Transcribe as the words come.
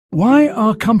Why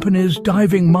are companies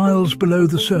diving miles below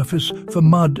the surface for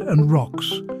mud and rocks?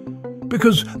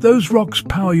 Because those rocks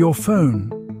power your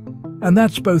phone, and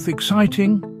that's both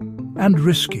exciting and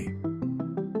risky.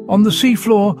 On the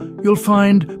seafloor, you'll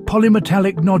find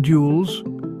polymetallic nodules,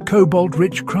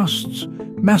 cobalt-rich crusts,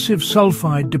 massive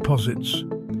sulfide deposits,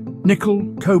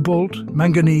 nickel, cobalt,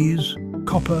 manganese,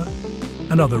 copper,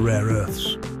 and other rare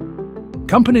earths.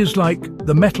 Companies like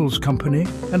the Metals Company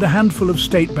and a handful of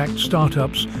state-backed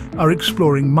startups are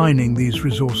exploring mining these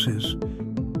resources.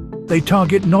 They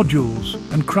target nodules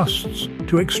and crusts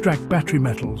to extract battery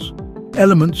metals,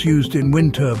 elements used in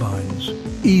wind turbines,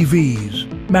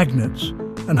 EVs, magnets,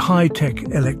 and high-tech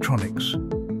electronics.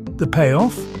 The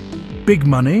payoff? Big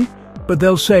money, but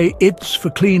they'll say it's for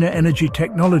cleaner energy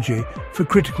technology for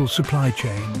critical supply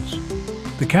chains.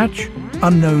 The catch?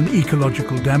 Unknown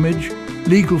ecological damage,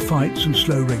 legal fights and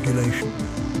slow regulation.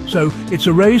 So it's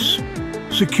a race: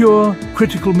 secure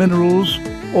critical minerals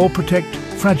or protect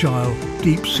fragile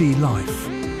deep-sea life.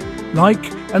 Like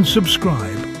and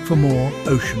subscribe for more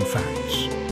ocean facts.